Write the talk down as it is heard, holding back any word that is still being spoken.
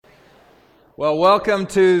Well, welcome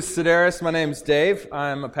to Sedaris. My name's Dave.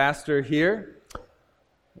 I'm a pastor here.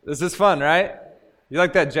 This is fun, right? You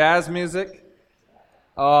like that jazz music?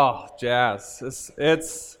 Oh, jazz.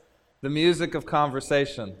 It's the music of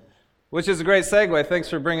conversation, which is a great segue. Thanks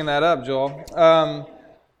for bringing that up, Joel.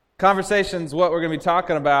 Conversation's what we're going to be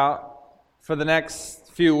talking about for the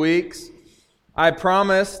next few weeks. I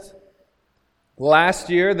promised last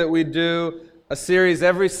year that we'd do a series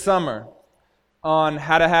every summer on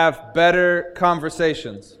how to have better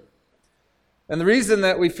conversations. And the reason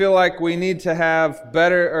that we feel like we need to have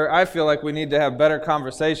better, or I feel like we need to have better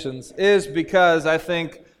conversations, is because I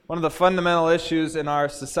think one of the fundamental issues in our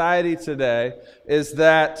society today is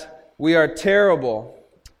that we are terrible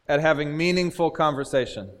at having meaningful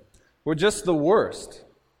conversation. We're just the worst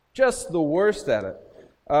at it.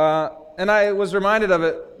 And I was reminded of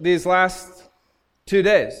it these last 2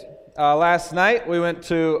 days. Last night we went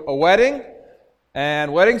to a wedding.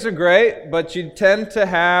 And weddings are great, but you tend to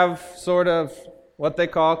have sort of what they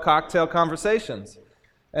call cocktail conversations.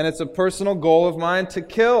 And it's a personal goal of mine to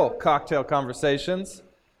kill cocktail conversations.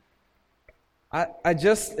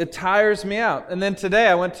 It tires me out. And then today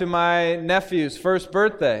I went to my nephew's first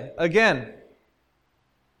birthday. Again,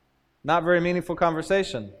 not very meaningful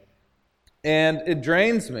conversation. And it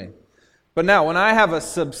drains me. But now, when I have a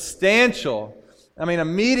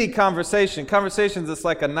meaty conversations that's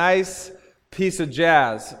like a nice piece of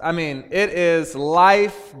jazz. It is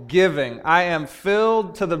life-giving. I am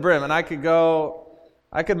filled to the brim, and I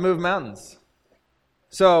could move mountains.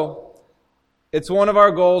 So, it's one of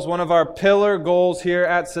our goals, one of our pillar goals here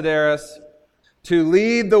at Sedaris, to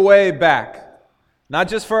lead the way back. Not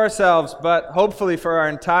just for ourselves, but hopefully for our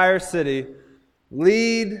entire city.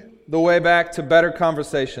 Lead the way back to better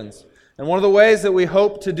conversations. And one of the ways that we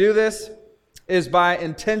hope to do this is by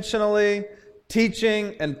intentionally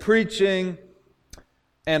teaching and preaching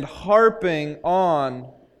and harping on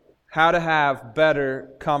how to have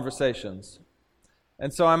better conversations.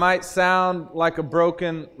 And so I might sound like a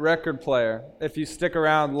broken record player if you stick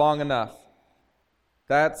around long enough.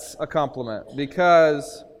 That's a compliment,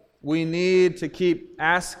 because we need to keep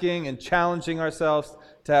asking and challenging ourselves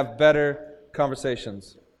to have better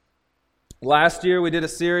conversations. Last year we did a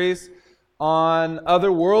series on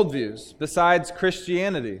other worldviews besides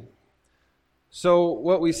Christianity. So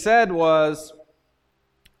what we said was,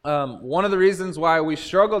 one of the reasons why we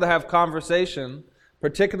struggle to have conversation,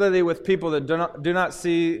 particularly with people that do not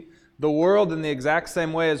see the world in the exact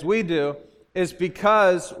same way as we do, is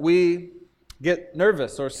because we get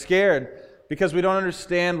nervous or scared because we don't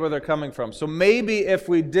understand where they're coming from. So maybe if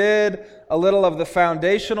we did a little of the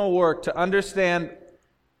foundational work to understand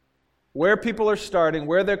where people are starting,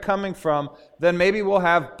 where they're coming from, then maybe we'll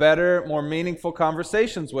have better, more meaningful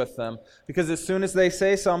conversations with them. Because as soon as they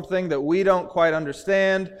say something that we don't quite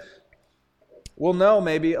understand, we'll know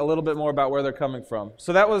maybe a little bit more about where they're coming from.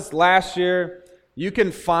 So that was last year. You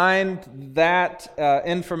can find that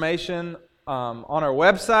information on our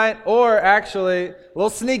website, or actually, a little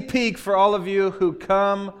sneak peek for all of you who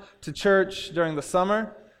come to church during the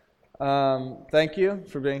summer. Thank you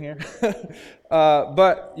for being here.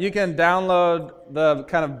 But you can download the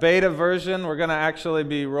kind of beta version. We're going to actually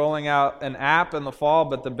be rolling out an app in the fall,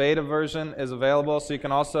 but the beta version is available, so you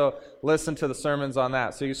can also listen to the sermons on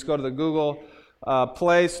that. So you just go to the Google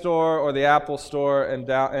Play Store or the Apple Store and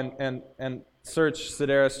search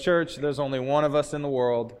Sedaris Church. There's only one of us in the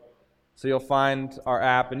world, so you'll find our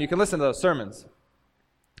app, and you can listen to those sermons.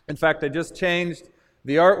 In fact, I just changed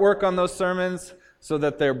the artwork on those sermons so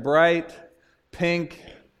that they're bright pink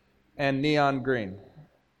and neon green,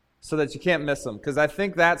 so that you can't miss them. Because I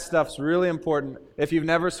think that stuff's really important if you've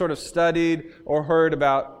never sort of studied or heard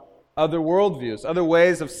about other worldviews, other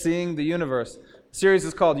ways of seeing the universe. The series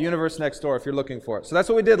is called Universe Next Door, if you're looking for it. So that's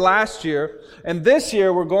what we did last year. And this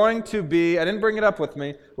year we're going to be, I didn't bring it up with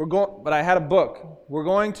me, but I had a book. We're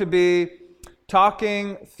going to be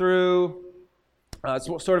talking through, it's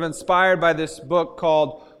sort of inspired by this book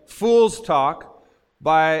called Fool's Talk,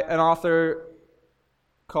 by an author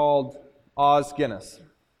called Guinness.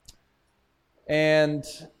 And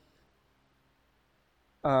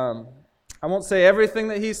I won't say everything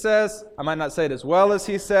that he says. I might not say it as well as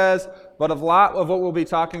he says, but a lot of what we'll be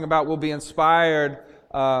talking about will be inspired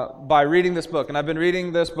by reading this book. And I've been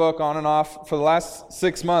reading this book on and off for the last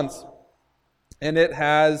 6 months, and it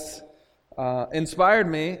has inspired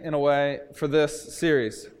me in a way for this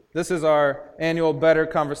series. This is our annual Better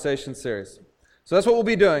Conversation series. So that's what we'll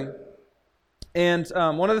be doing. And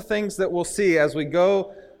one of the things that we'll see as we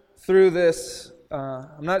go through this,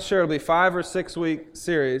 I'm not sure, it'll be 5 or 6 week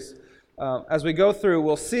series. As we go through,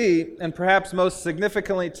 we'll see, and perhaps most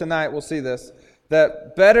significantly tonight we'll see this,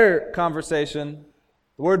 that better conversation,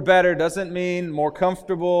 the word better doesn't mean more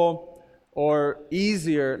comfortable or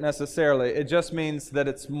easier necessarily. It just means that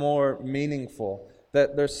it's more meaningful,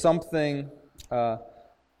 that there's something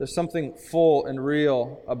full and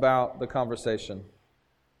real about the conversation.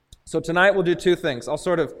 So tonight we'll do two things. I'll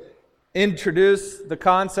sort of introduce the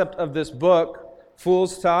concept of this book,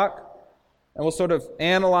 Fool's Talk, and we'll sort of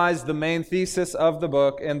analyze the main thesis of the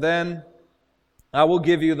book, and then I will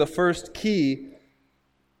give you the first key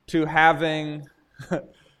to having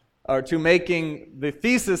or to making the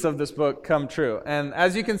thesis of this book come true. And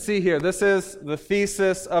as you can see here, this is the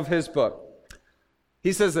thesis of his book.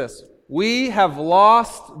 He says this: we have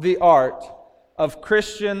lost the art of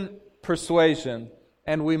Christian persuasion,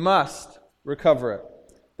 and we must recover it.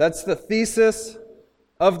 That's the thesis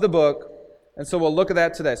of the book, and so we'll look at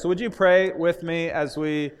that today. So would you pray with me as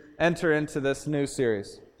we enter into this new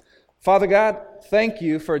series? Father God, thank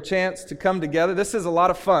you for a chance to come together. This is a lot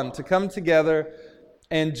of fun, to come together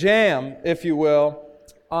and jam, if you will,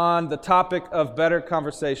 on the topic of better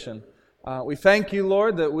conversation. We thank you,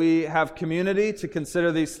 Lord, that we have community to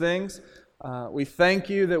consider these things. We thank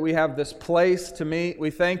you that we have this place to meet. We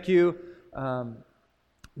thank you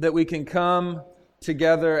that we can come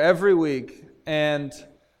together every week and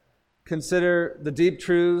consider the deep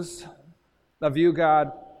truths of you,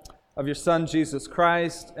 God, of your Son, Jesus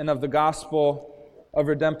Christ, and of the gospel of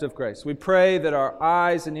redemptive grace. We pray that our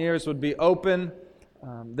eyes and ears would be open,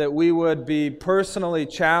 that we would be personally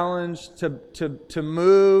challenged to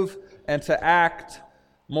move and to act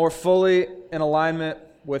more fully in alignment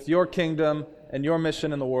with your kingdom and your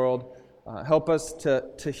mission in the world. Help us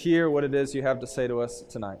to hear what it is you have to say to us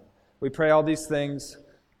tonight. We pray all these things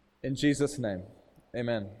in Jesus' name.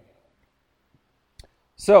 Amen.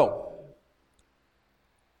 So,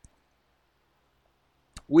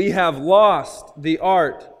 we have lost the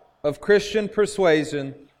art of Christian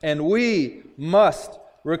persuasion, and we must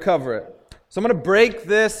recover it. So I'm going to break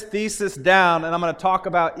this thesis down, and I'm going to talk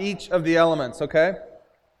about each of the elements, okay?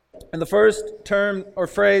 And the first term or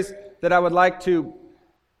phrase that I would like to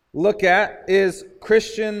look at is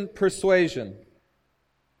Christian persuasion.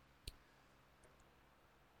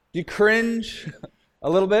 Do you cringe a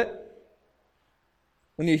little bit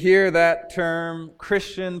when you hear that term,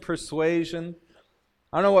 Christian persuasion?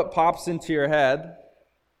 I don't know what pops into your head,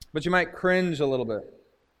 but you might cringe a little bit.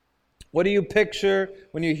 What do you picture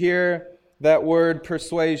when you hear that word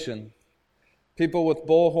persuasion? People with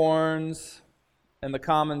bullhorns in the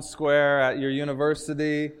common square at your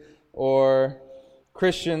university, or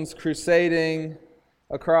Christians crusading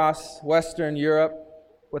across Western Europe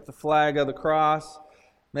with the flag of the cross,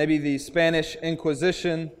 maybe the Spanish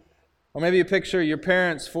Inquisition. Or maybe you picture your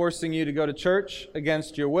parents forcing you to go to church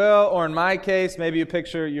against your will. Or in my case, maybe you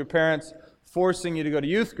picture your parents forcing you to go to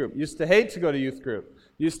youth group. Used to hate to go to youth group.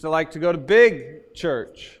 Used to like to go to big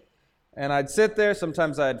church. And I'd sit there.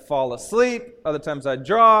 Sometimes I'd fall asleep. Other times I'd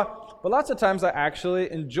draw. But lots of times I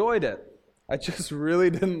actually enjoyed it. I just really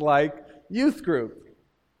didn't like youth group.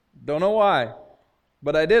 Don't know why,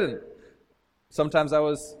 but I didn't. Sometimes I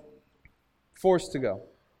was forced to go.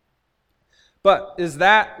 But is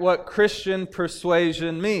that what Christian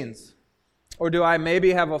persuasion means? Or do I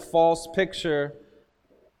maybe have a false picture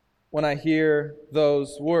when I hear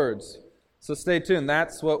those words? So stay tuned.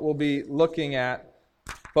 That's what we'll be looking at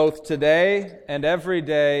both today and every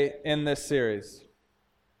day in this series.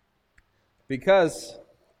 Because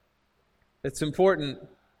it's important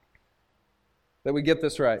that we get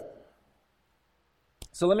this right.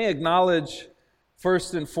 So let me acknowledge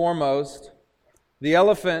first and foremost the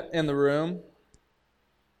elephant in the room,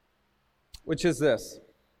 which is this.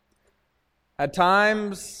 At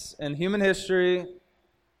times in human history,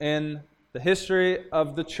 in the history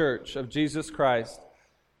of the church of Jesus Christ,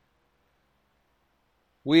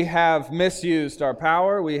 we have misused our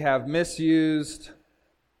power, we have misused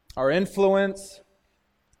our influence,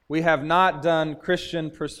 we have not done Christian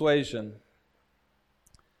persuasion.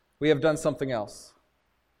 We have done something else.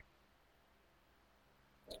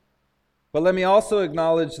 But let me also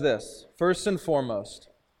acknowledge this, first and foremost,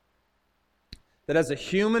 that as a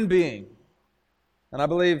human being, and I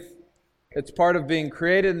believe it's part of being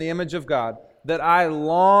created in the image of God, that I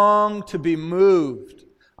long to be moved.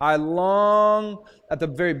 I long, at the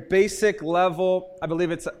very basic level, I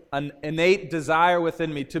believe it's an innate desire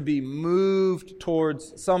within me to be moved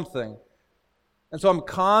towards something. And so I'm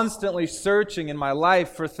constantly searching in my life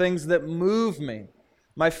for things that move me.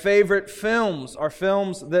 My favorite films are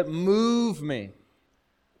films that move me.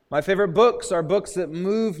 My favorite books are books that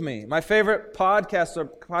move me. My favorite podcasts are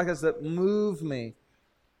podcasts that move me.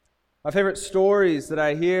 My favorite stories that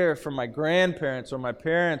I hear from my grandparents or my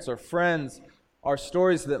parents or friends are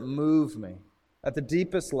stories that move me at the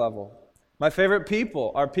deepest level. My favorite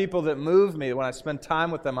people are people that move me. When I spend time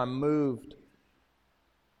with them, I'm moved.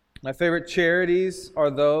 My favorite charities are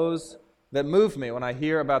those that move me when I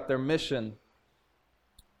hear about their mission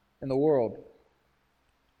in the world.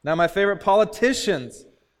 Now, my favorite politicians,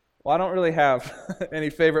 well, I don't really have any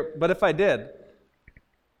favorite, but if I did,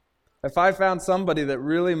 if I found somebody that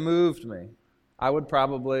really moved me, I would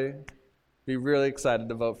probably be really excited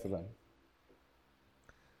to vote for them.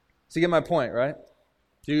 So you get my point, right?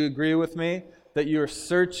 Do you agree with me that you're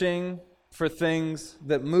searching for things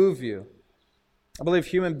that move you? I believe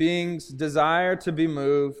human beings desire to be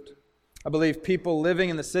moved. I believe people living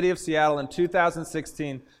in the city of Seattle in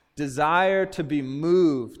 2016 desire to be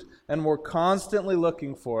moved, and we're constantly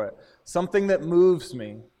looking for it. Something that moves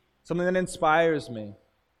me, something that inspires me.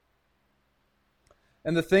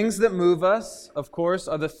 And the things that move us, of course,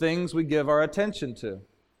 are the things we give our attention to.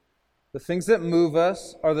 The things that move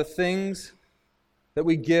us are the things that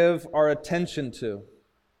we give our attention to.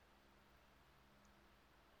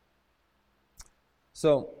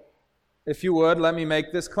 So, if you would, let me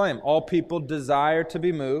make this claim. All people desire to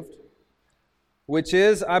be moved, which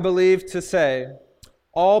is, I believe, to say,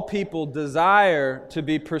 all people desire to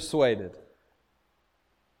be persuaded.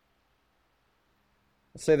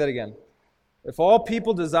 Let's say that again. If all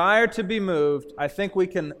people desire to be moved, I think we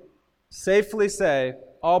can safely say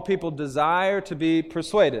all people desire to be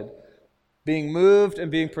persuaded. Being moved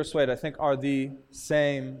and being persuaded, I think, are the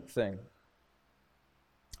same thing.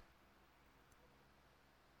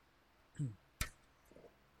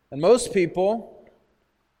 And most people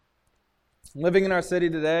living in our city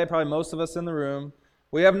today, probably most of us in the room,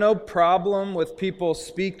 we have no problem with people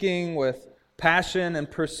speaking with passion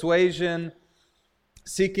and persuasion,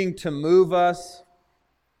 seeking to move us,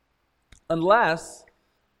 unless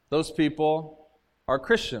those people are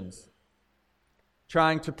Christians,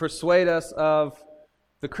 trying to persuade us of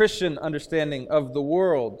the Christian understanding of the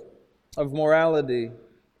world, of morality,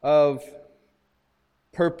 of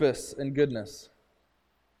purpose and goodness.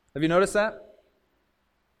 Have you noticed that?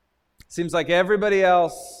 Seems like everybody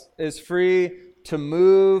else is free to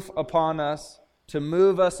move upon us, to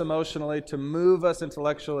move us emotionally, to move us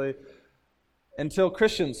intellectually, until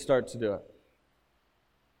Christians start to do it.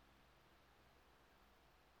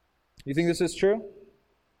 You think this is true?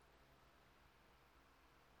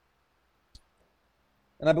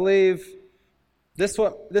 And I believe this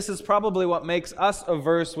is probably what makes us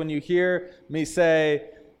averse when you hear me say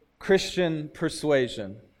Christian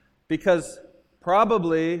persuasion. Because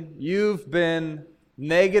probably you've been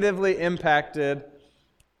negatively impacted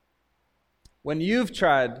when you've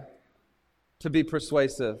tried to be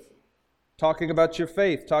persuasive, talking about your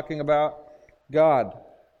faith, talking about God.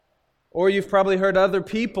 Or you've probably heard other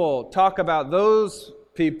people talk about those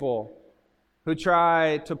people who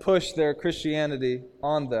try to push their Christianity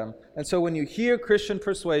on them. And so when you hear Christian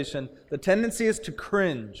persuasion, the tendency is to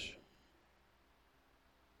cringe.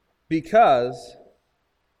 Because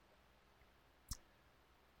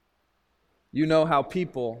you know how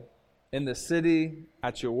people in the city,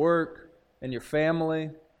 at your work, in your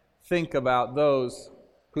family, think about those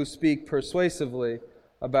who speak persuasively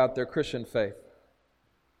about their Christian faith.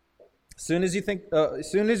 As soon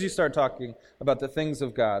as you start talking about the things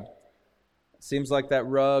of God, it seems like that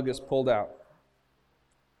rug is pulled out.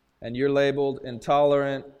 And you're labeled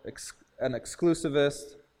intolerant, an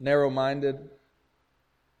exclusivist, narrow-minded.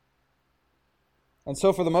 And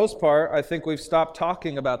so for the most part, I think we've stopped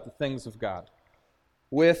talking about the things of God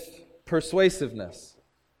with persuasiveness.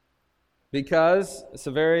 Because it's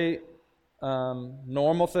a very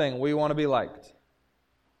normal thing. We want to be liked.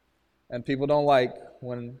 And people don't like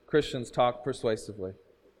when Christians talk persuasively.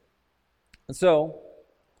 And so,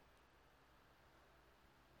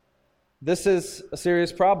 this is a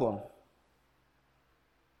serious problem.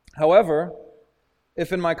 However,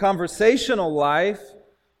 if in my conversational life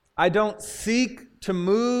I don't seek to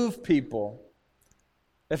move people,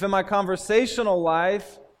 if in my conversational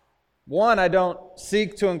life, one, I don't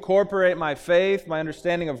seek to incorporate my faith, my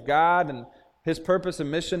understanding of God and His purpose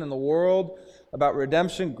and mission in the world, about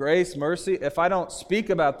redemption, grace, mercy, if I don't speak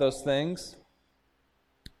about those things,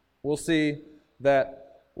 we'll see that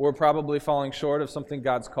we're probably falling short of something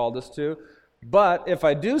God's called us to. But if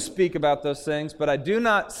I do speak about those things, but I do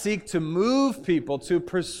not seek to move people, to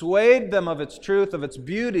persuade them of its truth, of its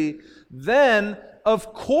beauty, then,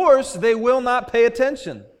 of course, they will not pay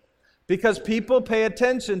attention. Because people pay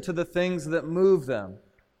attention to the things that move them.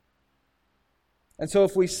 And so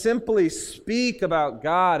if we simply speak about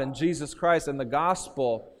God and Jesus Christ and the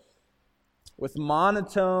gospel with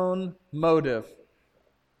monotone motive,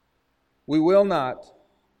 we will not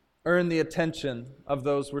earn the attention of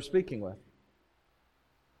those we're speaking with.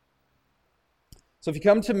 So if you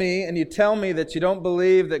come to me and you tell me that you don't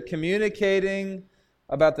believe that communicating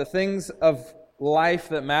about the things of life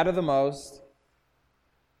that matter the most,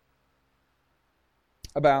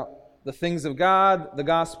 about the things of God, the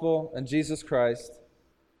gospel, and Jesus Christ,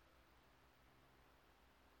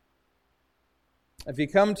 if you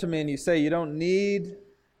come to me and you say you don't need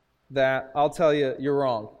that, I'll tell you you're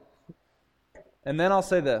wrong. And then I'll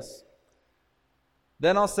say this.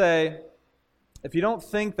 Then I'll say, if you don't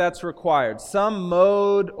think that's required, some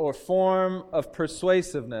mode or form of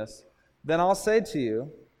persuasiveness, then I'll say to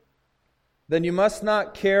you, then you must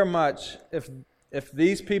not care much if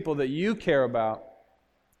these people that you care about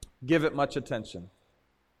give it much attention.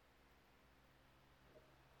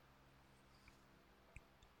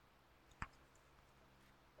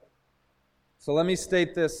 So let me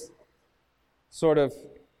state this sort of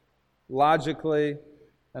logically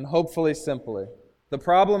and hopefully simply. The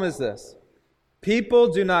problem is this.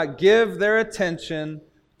 People do not give their attention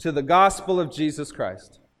to the gospel of Jesus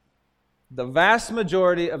Christ. The vast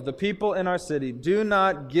majority of the people in our city do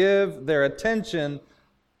not give their attention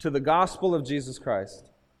to the gospel of Jesus Christ.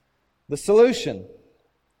 The solution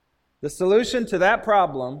to that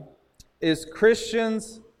problem is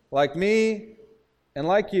Christians like me and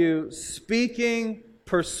like you speaking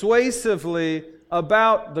persuasively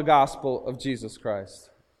about the gospel of Jesus Christ.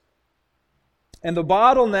 And the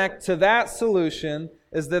bottleneck to that solution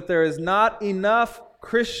is that there is not enough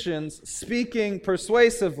Christians speaking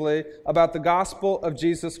persuasively about the gospel of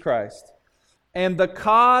Jesus Christ. And the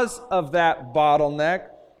cause of that bottleneck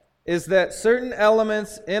is that certain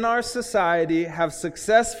elements in our society have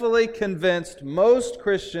successfully convinced most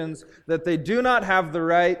Christians that they do not have the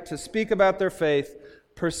right to speak about their faith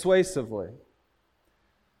persuasively.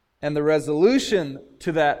 And the resolution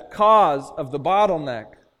to that cause of the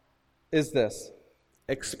bottleneck is this: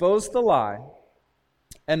 expose the lie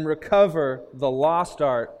and recover the lost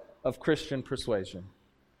art of Christian persuasion.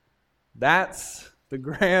 That's the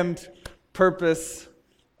grand purpose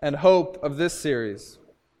and hope of this series,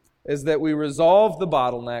 is that we resolve the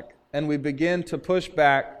bottleneck and we begin to push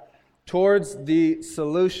back towards the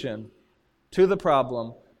solution to the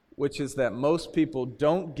problem, which is that most people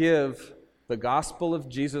don't give the gospel of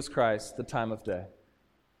Jesus Christ the time of day.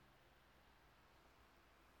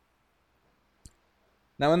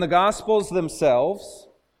 Now, in the Gospels themselves,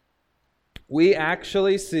 we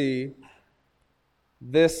actually see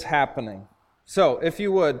this happening. So, if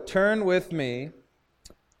you would, turn with me.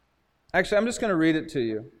 Actually, I'm just going to read it to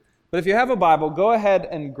you. But if you have a Bible, go ahead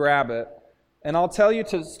and grab it, and I'll tell you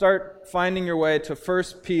to start finding your way to 1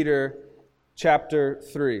 Peter chapter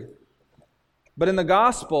 3. But in the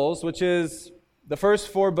Gospels, which is the first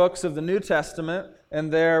 4 books of the New Testament,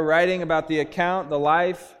 and they're writing about the account, the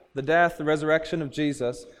life, the death, the resurrection of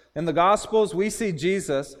Jesus. In the Gospels, we see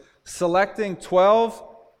Jesus selecting 12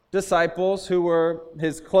 disciples who were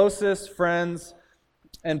his closest friends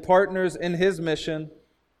and partners in his mission.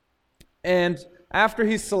 And after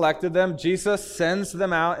he's selected them, Jesus sends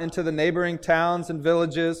them out into the neighboring towns and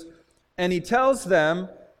villages, and he tells them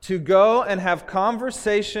to go and have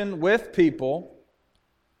conversation with people,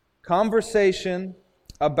 conversation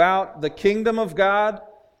about the kingdom of God,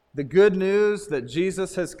 the good news that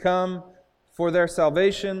Jesus has come for their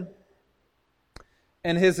salvation.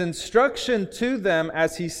 And his instruction to them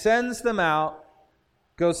as he sends them out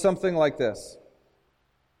goes something like this.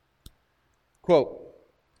 Quote,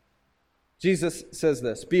 Jesus says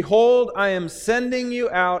this, "Behold, I am sending you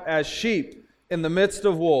out as sheep in the midst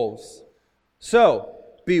of wolves. So,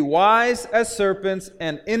 be wise as serpents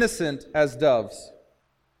and innocent as doves.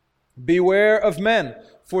 Beware of men,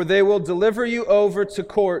 for they will deliver you over to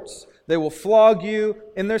courts. They will flog you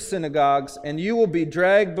in their synagogues, and you will be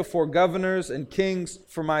dragged before governors and kings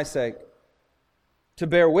for my sake, to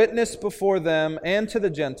bear witness before them and to the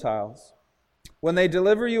Gentiles. When they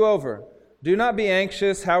deliver you over, do not be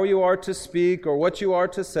anxious how you are to speak or what you are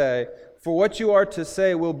to say, for what you are to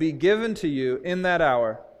say will be given to you in that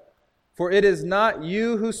hour. For it is not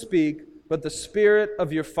you who speak, but the Spirit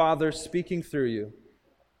of your Father speaking through you.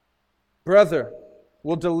 Brother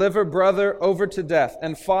will deliver brother over to death,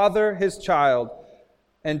 and father his child,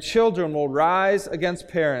 and children will rise against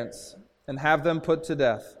parents and have them put to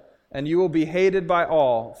death, and you will be hated by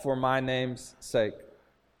all for my name's sake."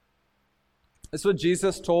 This is what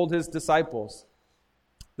Jesus told his disciples,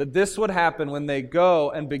 that this would happen when they go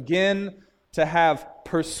and begin to have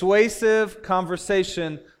persuasive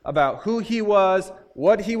conversation about who he was,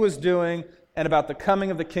 what he was doing, and about the coming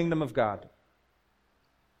of the kingdom of God.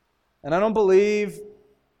 And I don't believe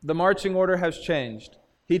the marching order has changed.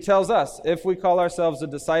 He tells us, if we call ourselves a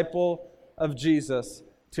disciple of Jesus,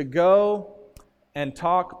 to go and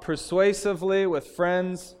talk persuasively with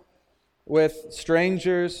friends, with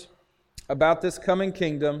strangers, about this coming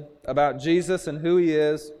kingdom, about Jesus and who He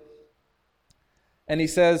is. And He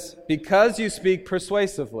says, because you speak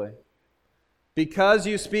persuasively, because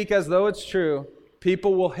you speak as though it's true,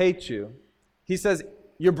 people will hate you. He says,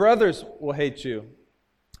 your brothers will hate you.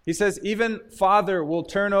 He says, even father will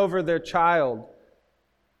turn over their child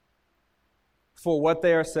for what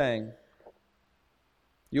they are saying.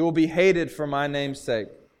 You will be hated for my name's sake.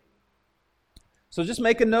 So just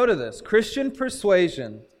make a note of this. Christian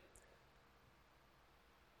persuasion,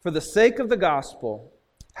 for the sake of the gospel,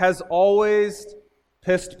 has always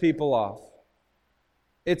pissed people off.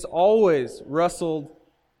 It's always rustled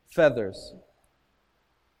feathers.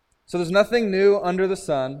 So there's nothing new under the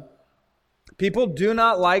sun. People do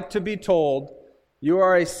not like to be told, you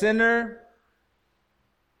are a sinner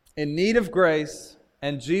in need of grace,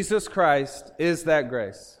 and Jesus Christ is that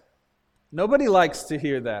grace. Nobody likes to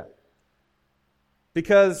hear that.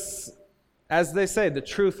 Because, as they say, the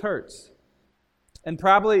truth hurts. And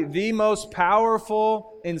probably the most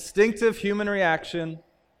powerful, instinctive human reaction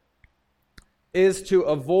is to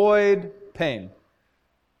avoid pain.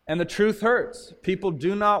 And the truth hurts. People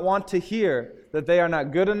do not want to hear that they are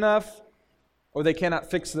not good enough, or they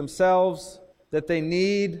cannot fix themselves, that they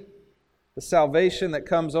need the salvation that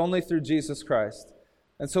comes only through Jesus Christ.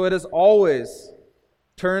 And so it has always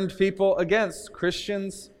turned people against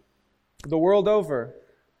Christians the world over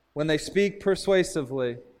when they speak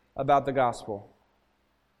persuasively about the gospel.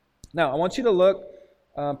 Now, I want you to look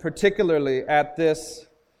particularly at this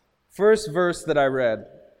first verse that I read,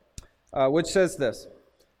 which says this.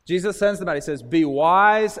 Jesus sends them out. He says, be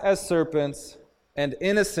wise as serpents and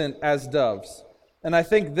innocent as doves. And I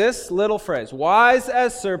think this little phrase, wise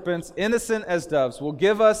as serpents, innocent as doves, will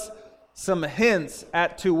give us some hints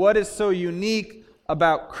as to what is so unique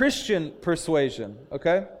about Christian persuasion,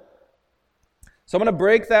 okay? So I'm going to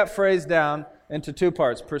break that phrase down into two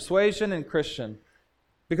parts, persuasion and Christian.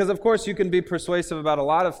 Because, of course, you can be persuasive about a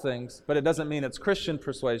lot of things, but it doesn't mean it's Christian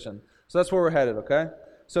persuasion. So that's where we're headed, okay?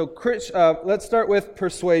 So let's start with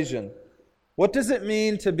persuasion. What does it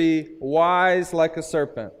mean to be wise like a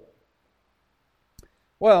serpent?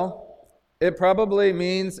 Well, it probably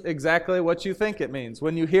means exactly what you think it means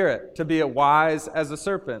when you hear it, to be a wise as a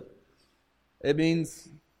serpent. It means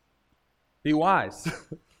be wise.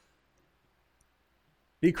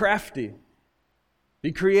 Be crafty.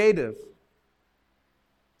 Be creative.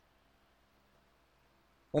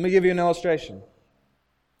 Let me give you an illustration.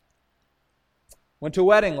 Went to a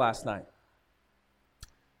wedding last night.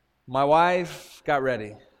 My wife got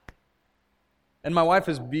ready. And my wife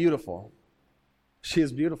is beautiful. She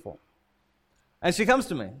is beautiful. And she comes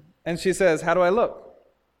to me and she says, how do I look?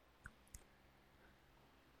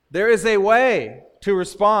 There is a way to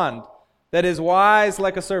respond that is wise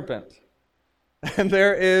like a serpent. And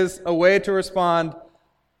there is a way to respond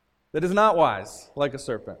that is not wise like a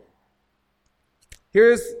serpent.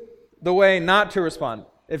 Here's the way not to respond.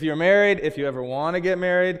 If you're married, if you ever want to get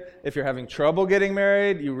married, if you're having trouble getting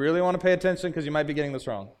married, you really want to pay attention because you might be getting this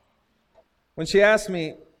wrong. When she asked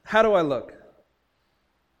me, how do I look?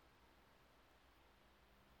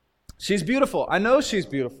 She's beautiful. I know she's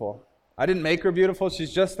beautiful. I didn't make her beautiful.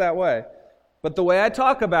 She's just that way. But the way I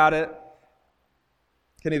talk about it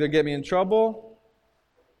can either get me in trouble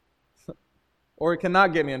or it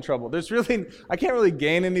cannot get me in trouble. I can't really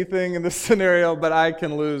gain anything in this scenario, but I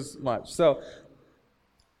can lose much. So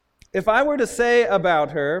if I were to say about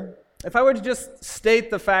her, if I were to just state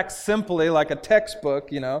the facts simply like a textbook,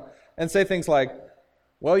 and say things like,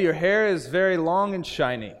 well, your hair is very long and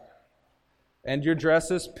shiny, and your dress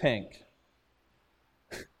is pink,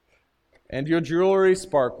 and your jewelry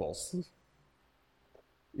sparkles.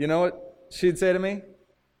 You know what she'd say to me?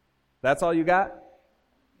 That's all you got?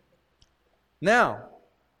 Now,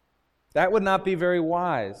 that would not be very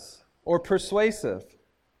wise or persuasive.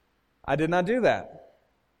 I did not do that.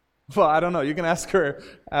 Well, I don't know. You can ask her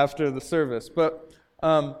after the service. But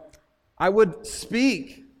I would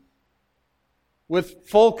speak with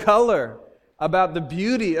full color about the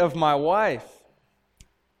beauty of my wife.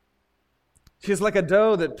 She's like a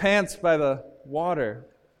doe that pants by the water.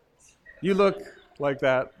 You look like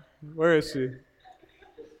that. Where is she?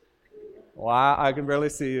 Wow, I can barely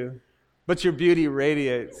see you. But your beauty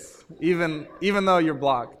radiates, even though you're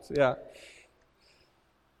blocked. Yeah.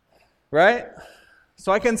 Right?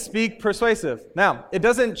 So I can speak persuasive. Now, it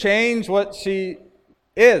doesn't change what she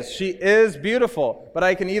is. She is beautiful. But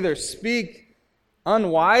I can either speak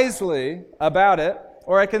unwisely about it,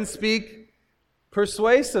 or I can speak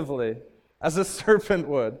persuasively as a serpent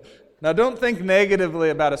would. Now, don't think negatively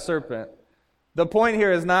about a serpent. The point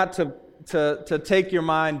here is not to take your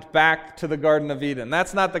mind back to the Garden of Eden.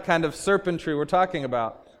 That's not the kind of serpentry we're talking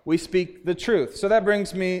about. We speak the truth. So that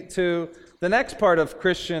brings me to the next part of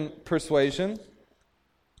Christian persuasion,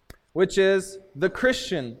 which is the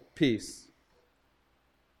Christian piece.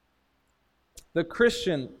 The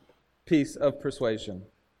Christian piece of persuasion,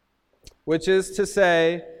 which is to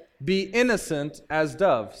say, be innocent as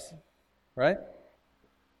doves, right?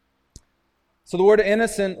 So the word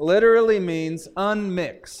innocent literally means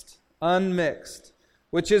unmixed,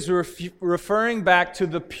 which is referring back to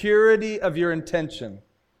the purity of your intention.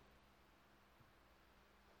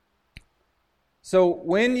 So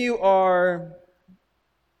when you are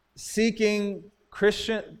seeking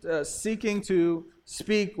to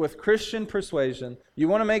speak with Christian persuasion, you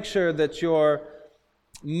want to make sure that your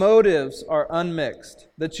motives are unmixed,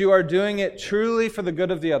 that you are doing it truly for the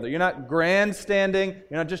good of the other. You're not grandstanding,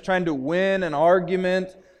 you're not just trying to win an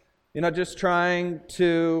argument, you're not just trying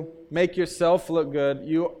to make yourself look good.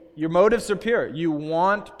 Your motives are pure. You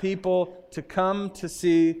want people to come to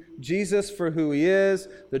see Jesus for who He is,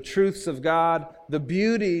 the truths of God, the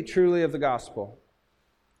beauty truly of the gospel.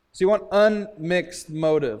 So you want unmixed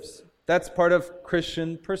motives. That's part of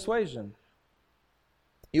Christian persuasion.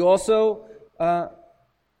 You also,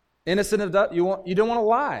 innocent of doubt, you don't want to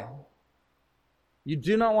lie. You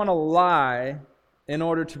do not want to lie in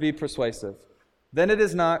order to be persuasive. Then it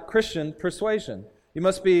is not Christian persuasion. You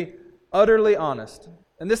must be utterly honest.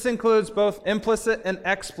 And this includes both implicit and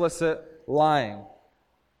explicit lying.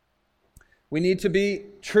 We need to be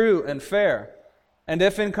true and fair. And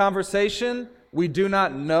if in conversation we do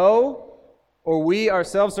not know, or we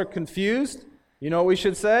ourselves are confused, you know what we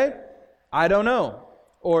should say? I don't know.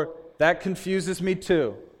 Or that confuses me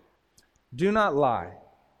too. Do not lie.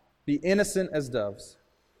 Be innocent as doves.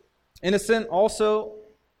 Innocent also,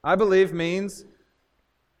 I believe, means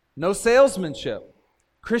no salesmanship.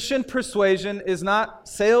 Christian persuasion is not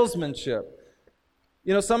salesmanship.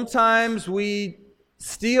 You know, sometimes we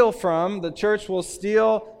steal from, the church will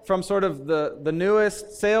steal from sort of the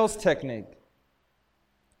newest sales technique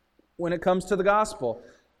when it comes to the gospel.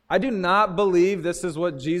 I do not believe this is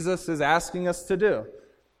what Jesus is asking us to do.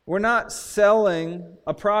 We're not selling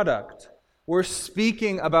a product. We're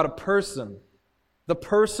speaking about a person, the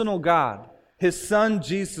personal God, His Son,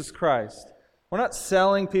 Jesus Christ. We're not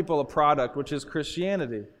selling people a product, which is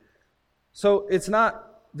Christianity. So it's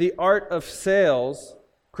not the art of sales,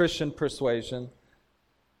 Christian persuasion.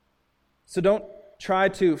 So don't try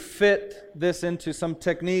to fit this into some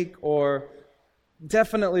technique, or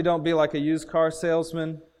definitely don't be like a used car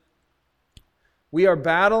salesman. We are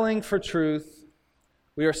battling for truth.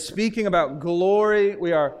 We are speaking about glory.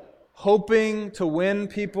 We are hoping to win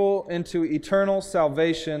people into eternal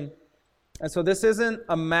salvation. And so this isn't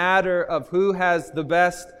a matter of who has the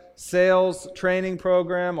best sales training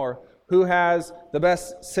program or who has the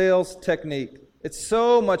best sales technique. It's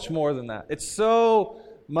so much more than that. It's so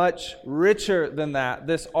much richer than that,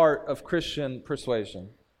 this art of Christian persuasion.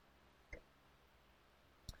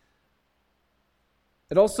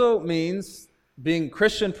 It also means, being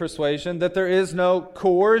Christian persuasion, that there is no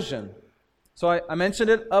coercion. So I mentioned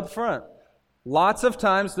it up front. Lots of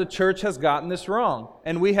times the church has gotten this wrong,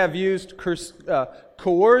 and we have used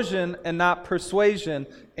coercion and not persuasion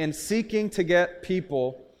in seeking to get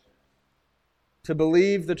people to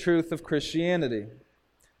believe the truth of Christianity.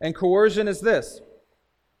 And coercion is this: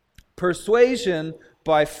 persuasion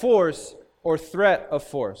by force or threat of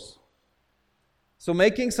force. So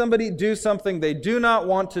making somebody do something they do not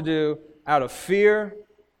want to do out of fear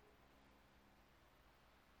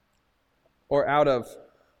or out of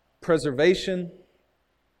preservation,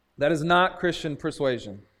 that is not Christian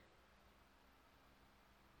persuasion.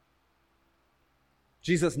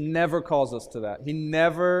 Jesus never calls us to that. He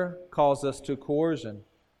never calls us to coercion.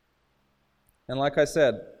 And like I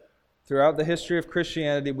said, throughout the history of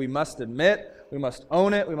Christianity, we must admit, we must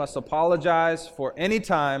own it, we must apologize for any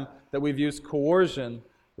time that we've used coercion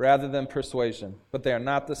rather than persuasion. But they are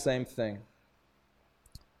not the same thing.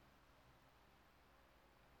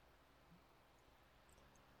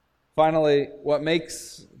 Finally, what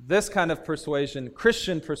makes this kind of persuasion,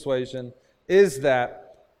 Christian persuasion, is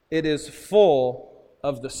that it is full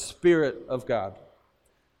of the Spirit of God.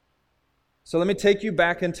 So let me take you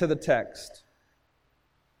back into the text.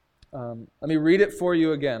 Let me read it for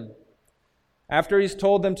you again. After He's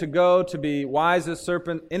told them to go, to be wise as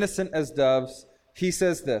serpent, innocent as doves, He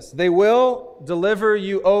says this: they will deliver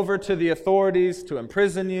you over to the authorities to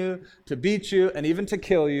imprison you, to beat you, and even to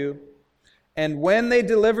kill you. And when they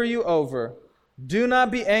deliver you over, do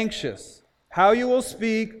not be anxious how you will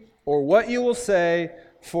speak or what you will say,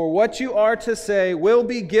 for what you are to say will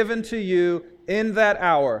be given to you in that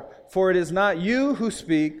hour. For it is not you who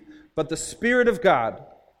speak, but the Spirit of God,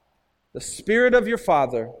 the Spirit of your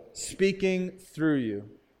Father, speaking through you."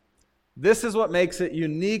 This is what makes it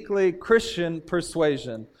uniquely Christian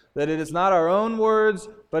persuasion, that it is not our own words,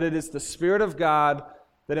 but it is the Spirit of God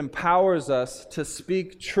that empowers us to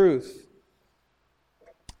speak truth,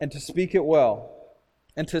 and to speak it well,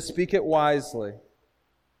 and to speak it wisely.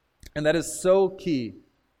 And that is so key.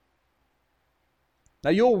 Now,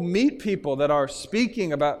 you'll meet people that are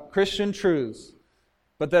speaking about Christian truths,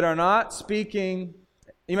 but that are not speaking.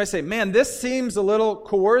 You might say, "Man, this seems a little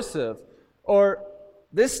coercive," or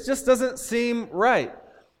 "This just doesn't seem right."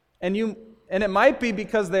 And it might be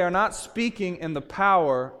because they are not speaking in the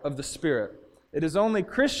power of the Spirit. It is only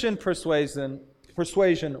Christian persuasion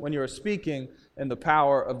when you are speaking in the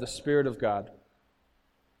power of the Spirit of God.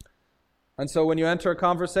 And so when you enter a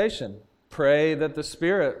conversation, pray that the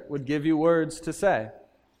Spirit would give you words to say.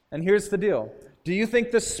 And here's the deal. Do you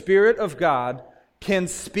think the Spirit of God can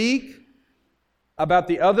speak about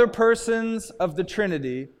the other persons of the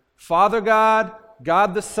Trinity, Father God,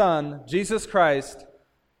 God the Son, Jesus Christ,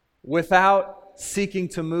 without seeking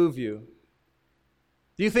to move you?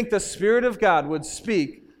 Do you think the Spirit of God would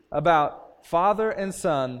speak about Father and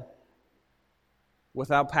Son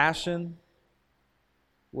without passion,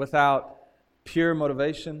 without pure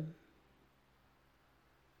motivation?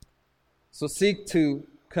 So seek to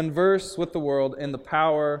converse with the world in the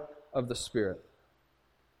power of the Spirit.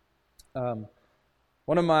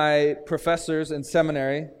 One of my professors in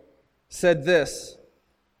seminary said this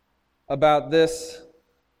about this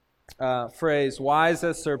phrase, "wise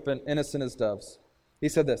as serpent, innocent as doves." He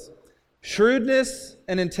said this: "Shrewdness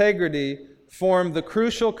and integrity form the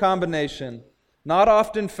crucial combination not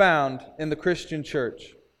often found in the Christian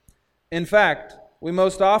church. In fact, we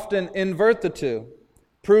most often invert the two,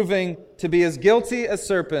 proving to be as guilty as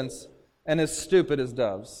serpents and as stupid as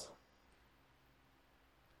doves."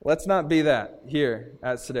 Let's not be that here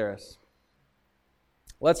at Sedaris.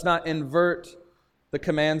 Let's not invert the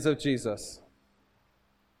commands of Jesus.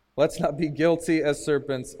 Let's not be guilty as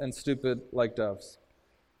serpents and stupid like doves.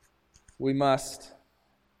 We must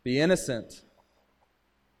be innocent,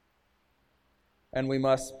 and we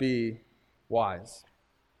must be wise.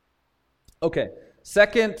 Okay,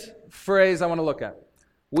 second phrase I want to look at.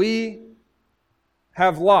 We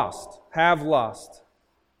have lost.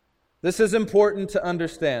 This is important to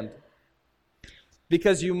understand,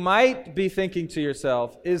 because you might be thinking to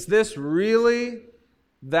yourself, is this really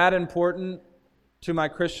that important to my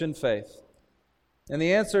Christian faith? And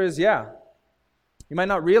the answer is yeah. You might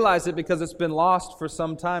not realize it because it's been lost for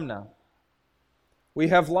some time now. We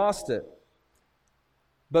have lost it.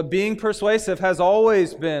 But being persuasive has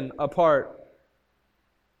always been a part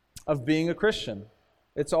of being a Christian.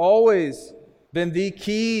 It's always been the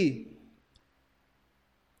key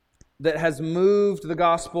that has moved the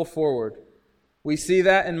gospel forward. We see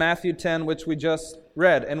that in Matthew 10, which we just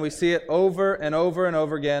read, and we see it over and over and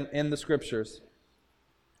over again in the Scriptures.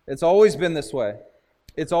 It's always been this way.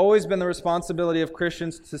 It's always been the responsibility of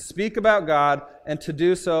Christians to speak about God and to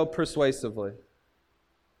do so persuasively.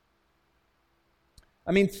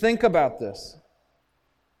 I mean, think about this.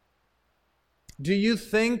 Do you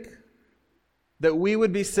think that we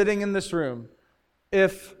would be sitting in this room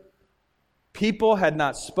if people had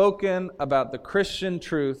not spoken about the Christian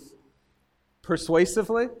truth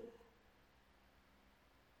persuasively?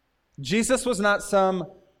 Jesus was not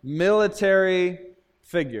some military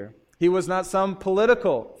figure. He was not some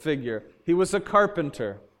political figure. He was a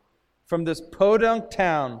carpenter from this podunk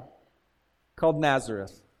town called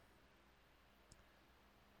Nazareth.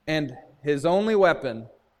 And his only weapon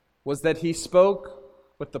was that he spoke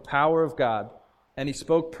with the power of God, and he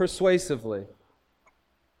spoke persuasively.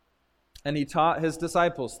 And he taught his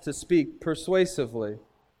disciples to speak persuasively.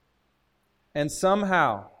 And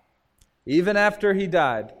somehow, even after he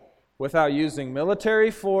died, without using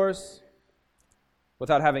military force,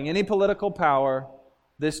 without having any political power,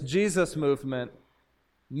 this Jesus movement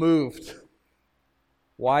moved.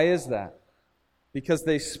 Why is that? Because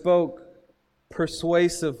they spoke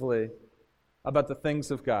persuasively about the things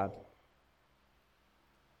of God.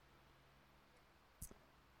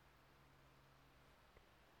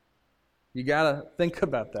 You got to think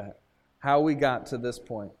about that, how we got to this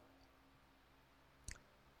point.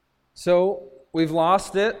 So, we've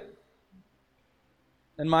lost it.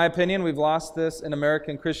 In my opinion, we've lost this in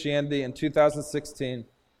American Christianity in 2016,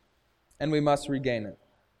 and we must regain it.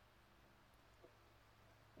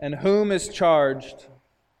 And whom is charged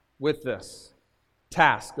with this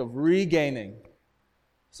task of regaining?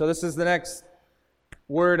 So this is the next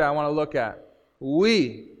word I want to look at.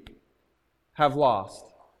 We have lost,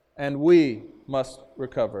 and we must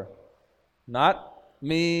recover. Not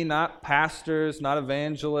me, not pastors, not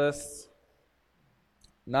evangelists,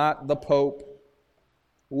 not the Pope.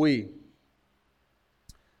 We.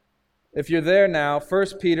 If you're there now,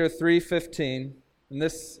 1 Peter 3:15, and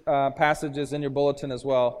this passage is in your bulletin as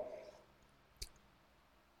well.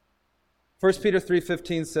 1 Peter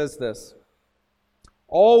 3:15 says this: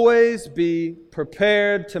 "Always be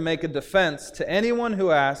prepared to make a defense to anyone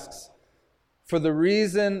who asks for the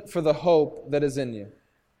reason for the hope that is in you."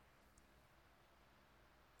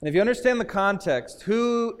 And if you understand the context,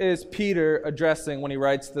 who is Peter addressing when he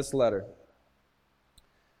writes this letter?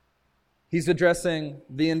 He's addressing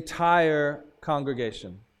the entire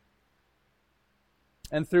congregation.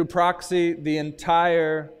 And through proxy, the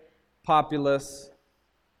entire populace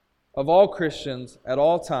of all Christians at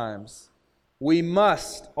all times. We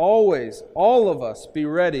must always, all of us, be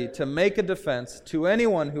ready to make a defense to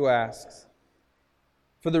anyone who asks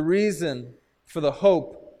for the reason for the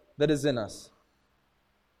hope that is in us.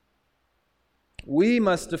 We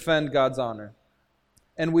must defend God's honor,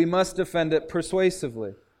 and we must defend it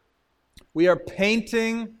persuasively. We are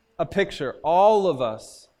painting a picture, all of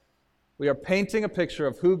us, we are painting a picture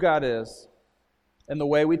of who God is and the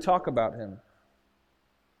way we talk about Him.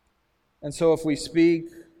 And so if we speak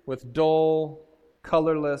with dull,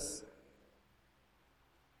 colorless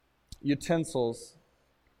utensils,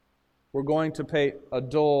 we're going to paint a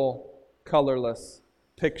dull, colorless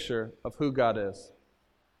picture of who God is.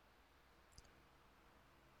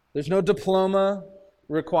 There's no diploma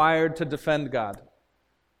required to defend God.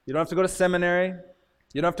 You don't have to go to seminary.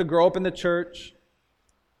 You don't have to grow up in the church.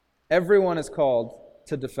 Everyone is called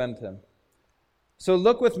to defend Him. So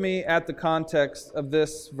look with me at the context of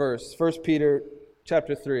this verse, 1 Peter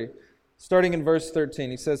chapter 3. Starting in verse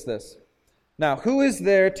 13, he says this: "Now, who is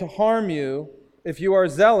there to harm you if you are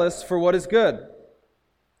zealous for what is good?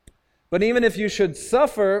 But even if you should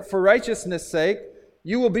suffer for righteousness' sake,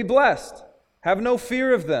 you will be blessed. Have no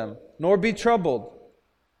fear of them, nor be troubled.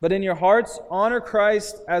 But in your hearts honor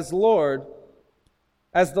Christ as Lord,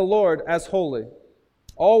 as holy,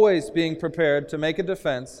 always being prepared to make a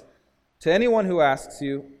defense to anyone who asks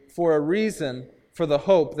you for a reason for the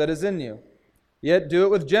hope that is in you. Yet do it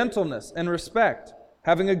with gentleness and respect,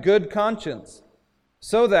 having a good conscience,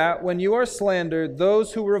 so that when you are slandered,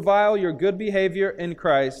 those who revile your good behavior in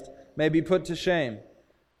Christ may be put to shame.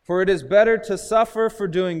 For it is better to suffer for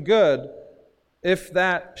doing good, if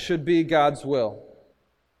that should be God's will,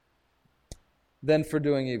 than for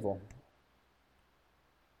doing evil."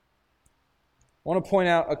 I want to point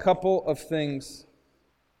out a couple of things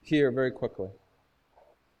here very quickly.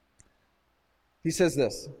 He says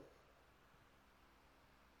this,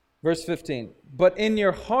 verse 15, "But in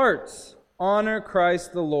your hearts honor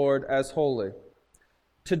Christ the Lord as holy."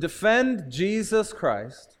 To defend Jesus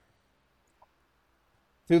Christ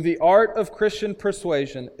through the art of Christian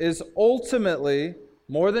persuasion is ultimately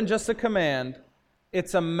more than just a command,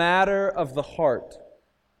 it's a matter of the heart.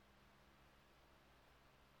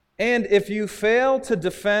 And if you fail to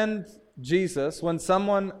defend Jesus when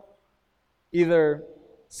someone either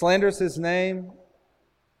slanders His name,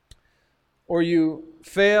 or you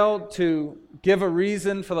fail to give a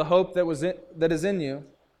reason for the hope that is in you,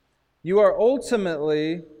 you are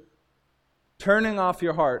ultimately turning off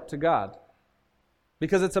your heart to God.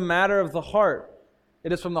 Because it's a matter of the heart.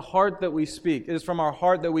 It is from the heart that we speak. It is from our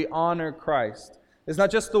heart that we honor Christ. It's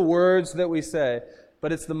not just the words that we say,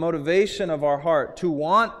 but it's the motivation of our heart to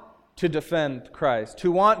want to defend Christ,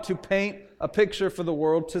 to want to paint a picture for the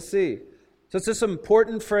world to see. So it's this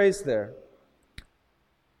important phrase there.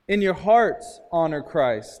 In your hearts, honor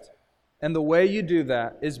Christ. And the way you do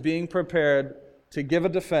that is being prepared to give a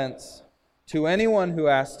defense to anyone who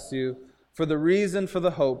asks you for the reason for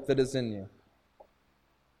the hope that is in you.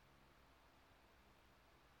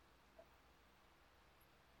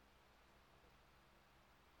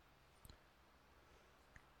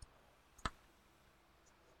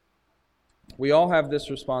 We all have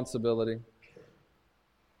this responsibility.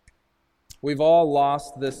 We've all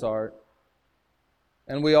lost this art,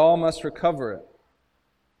 and we all must recover it.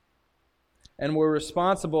 And we're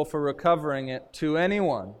responsible for recovering it to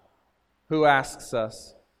anyone who asks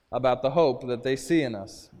us about the hope that they see in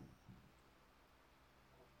us.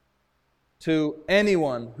 To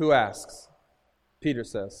anyone who asks, Peter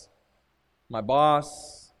says, my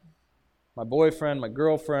boss, my boyfriend, my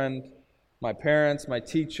girlfriend, my parents, my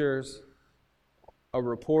teachers, a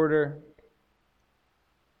reporter.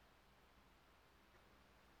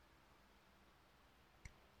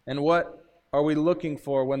 And what are we looking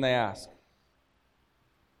for when they ask?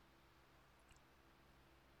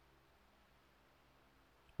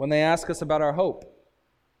 when they ask us about our hope.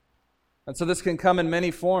 And so this can come in many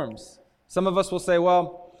forms. Some of us will say,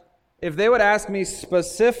 well, if they would ask me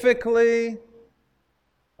specifically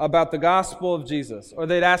about the gospel of Jesus, or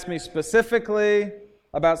they'd ask me specifically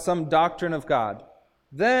about some doctrine of God,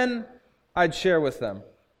 then I'd share with them.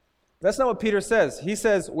 That's not what Peter says. He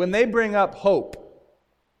says, when they bring up hope,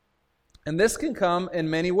 and this can come in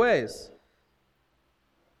many ways.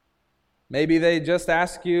 Maybe they just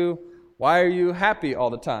ask you, why are you happy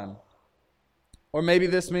all the time? Or maybe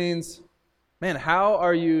this means, man, how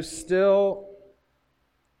are you still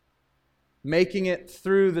making it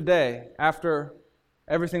through the day after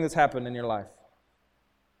everything that's happened in your life?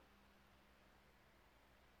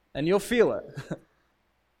 And you'll feel it.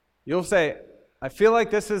 You'll say, I feel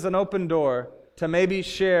like this is an open door to maybe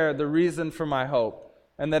share the reason for my hope,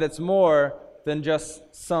 and that it's more than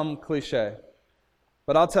just some cliche.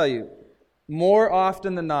 But I'll tell you, more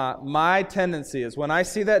often than not, my tendency is when I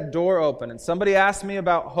see that door open and somebody asks me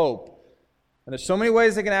about hope, and there's so many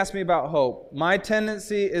ways they can ask me about hope, my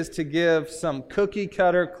tendency is to give some cookie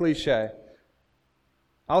cutter cliche.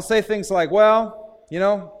 I'll say things like, well,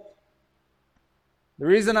 the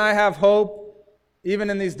reason I have hope, even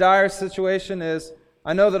in these dire situations, is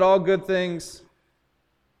I know that all good things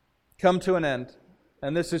come to an end,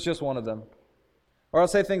 and this is just one of them. Or I'll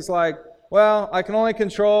say things like, well, I can only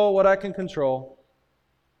control what I can control,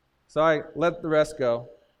 so I let the rest go.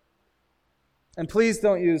 And please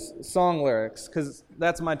don't use song lyrics, because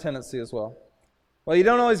that's my tendency as well. Well, you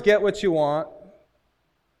don't always get what you want,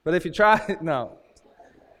 but if you try, no.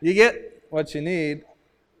 You get what you need.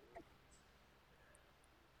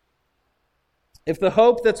 If the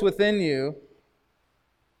hope that's within you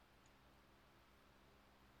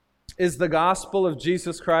is the gospel of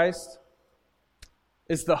Jesus Christ,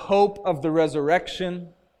 is the hope of the resurrection,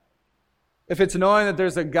 if it's knowing that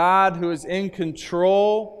there's a God who is in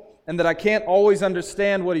control and that I can't always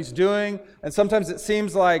understand what He's doing, and sometimes it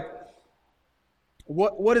seems like,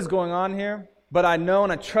 what is going on here? But I know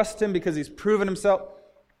and I trust Him because He's proven Himself,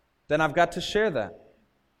 then I've got to share that.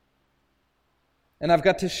 And I've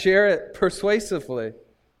got to share it persuasively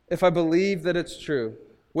if I believe that it's true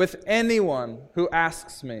with anyone who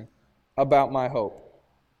asks me about my hope.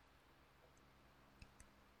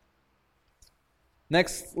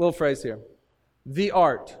 Next little phrase here. The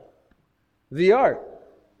art. The art.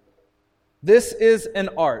 This is an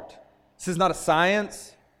art. This is not a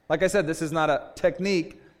science. Like I said, this is not a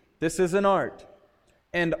technique. This is an art.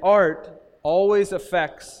 And art always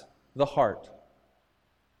affects the heart.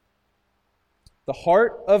 The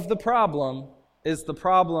heart of the problem is the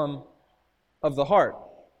problem of the heart.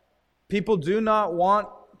 People do not want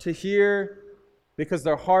to hear because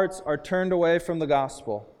their hearts are turned away from the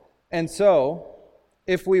gospel. And so,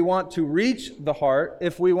 if we want to reach the heart,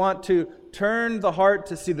 if we want to turn the heart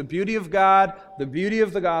to see the beauty of God, the beauty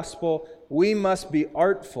of the gospel, we must be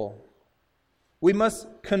artful. We must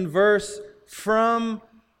converse from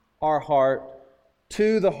our heart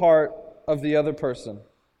to the heart of the other person.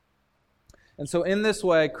 And so in this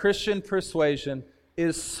way, Christian persuasion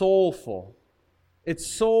is soulful. It's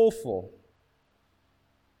soulful.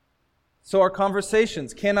 So our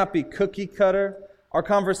conversations cannot be cookie cutter. Our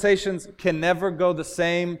conversations can never go the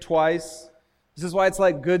same twice. This is why it's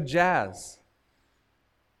like good jazz.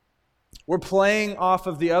 We're playing off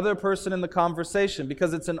of the other person in the conversation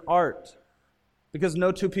because it's an art. Because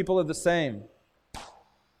no two people are the same.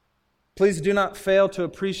 Please do not fail to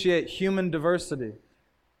appreciate human diversity.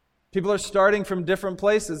 People are starting from different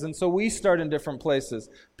places, and so we start in different places.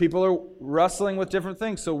 People are wrestling with different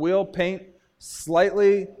things, so we'll paint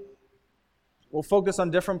slightly. We'll focus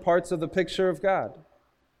on different parts of the picture of God.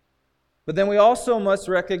 But then we also must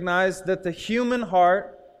recognize that the human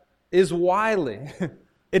heart is wily.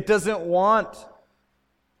 It doesn't want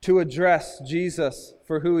to address Jesus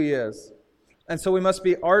for who He is. And so we must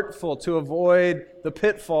be artful to avoid the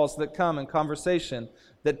pitfalls that come in conversation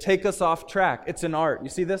that take us off track. It's an art. You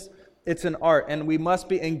see this? It's an art. And we must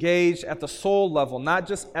be engaged at the soul level, not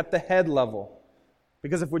just at the head level.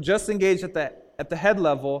 Because if we're just engaged at the head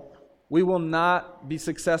level, we will not be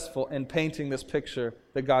successful in painting this picture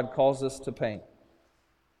that God calls us to paint.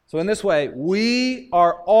 So in this way, we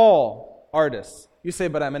are all artists. You say,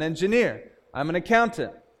 but I'm an engineer. I'm an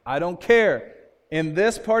accountant. I don't care. In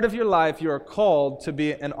this part of your life, you are called to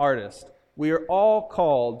be an artist. We are all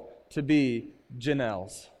called to be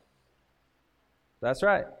Janelles. That's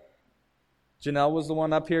right. Janelle was the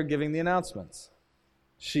one up here giving the announcements.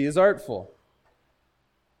 She is artful.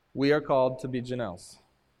 We are called to be Janelles.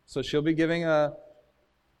 So she'll be giving a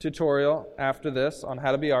tutorial after this on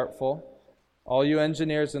how to be artful. All you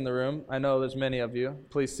engineers in the room, I know there's many of you,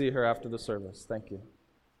 please see her after the service. Thank you.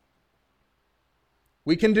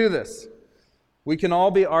 We can do this. We can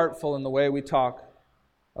all be artful in the way we talk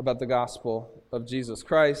about the gospel of Jesus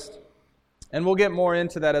Christ. And we'll get more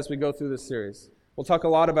into that as we go through this series. We'll talk a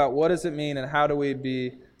lot about what does it mean and how do we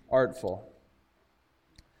be artful.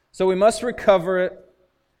 So we must recover it.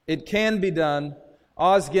 It can be done.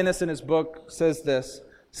 Os Guinness in his book says this: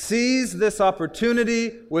 seize this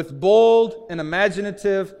opportunity with bold and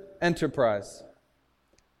imaginative enterprise.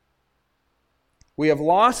 We have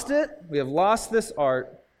lost it. We have lost this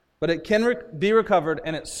art, but it can be recovered,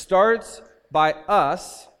 and it starts by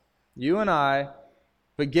us, you and I,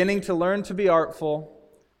 beginning to learn to be artful,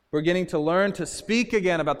 beginning to learn to speak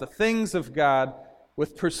again about the things of God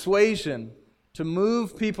with persuasion, to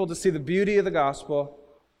move people to see the beauty of the gospel,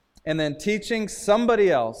 and then teaching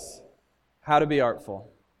somebody else how to be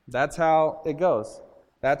artful. That's how it goes.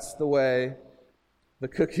 That's the way the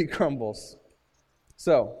cookie crumbles.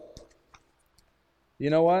 So, you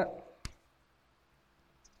know what?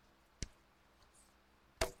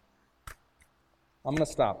 I'm going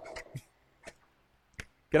to stop.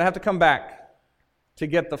 Going to have to come back to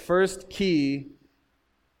get the first key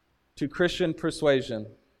to Christian persuasion,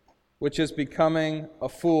 which is becoming a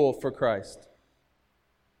fool for Christ.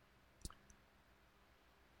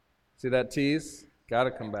 See that tease? Got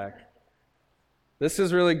to come back. This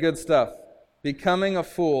is really good stuff. Becoming a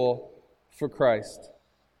fool for Christ.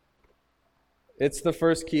 It's the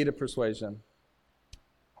first key to persuasion.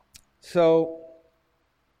 So,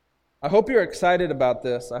 I hope you're excited about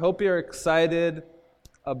this. I hope you're excited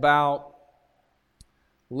about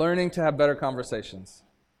learning to have better conversations.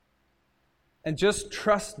 And just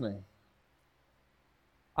trust me.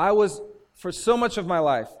 For so much of my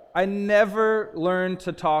life, I never learned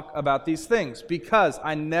to talk about these things because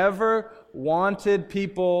I never wanted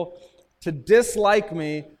people to dislike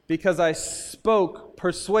me because I spoke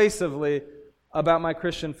persuasively about my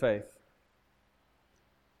Christian faith.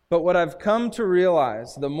 But what I've come to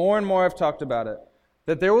realize, the more and more I've talked about it,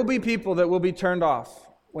 that there will be people that will be turned off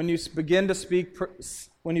when you begin to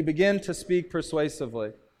speak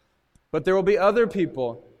persuasively. But there will be other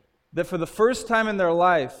people that for the first time in their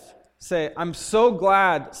life say, I'm so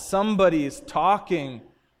glad somebody's talking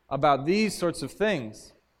about these sorts of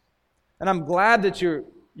things. And I'm glad that you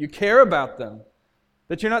care about them,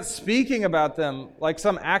 that you're not speaking about them like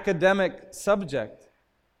some academic subject.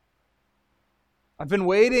 I've been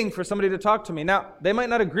waiting for somebody to talk to me. Now, they might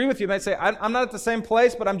not agree with you. They might say, I'm not at the same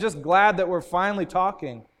place, but I'm just glad that we're finally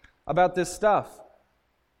talking about this stuff.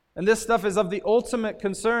 And this stuff is of the ultimate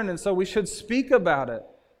concern, and so we should speak about it.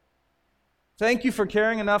 Thank you for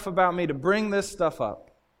caring enough about me to bring this stuff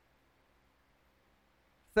up.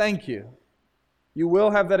 Thank you. You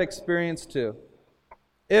will have that experience too,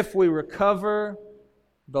 if we recover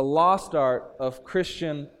the lost art of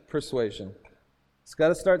Christian persuasion. It's got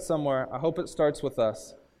to start somewhere. I hope it starts with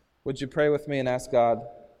us. Would you pray with me and ask God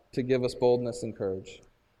to give us boldness and courage?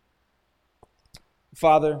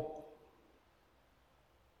 Father,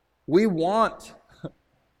 we want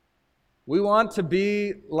to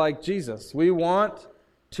be like Jesus. We want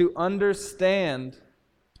to understand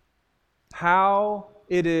how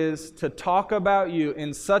it is to talk about you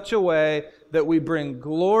in such a way that we bring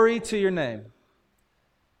glory to your name.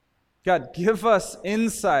 God, give us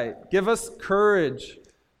insight. Give us courage.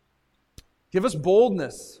 Give us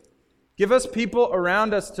boldness. Give us people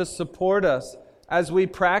around us to support us as we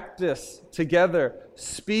practice together,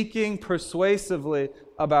 speaking persuasively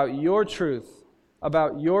about your truth,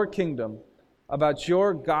 about your kingdom, about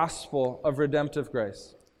your gospel of redemptive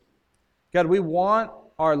grace. God, we want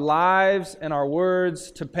our lives and our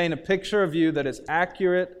words to paint a picture of you that is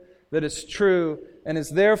accurate, that is true, and is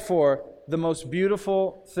therefore the most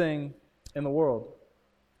beautiful thing in the world.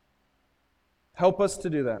 Help us to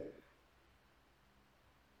do that.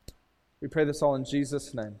 We pray this all in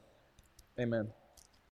Jesus' name. Amen.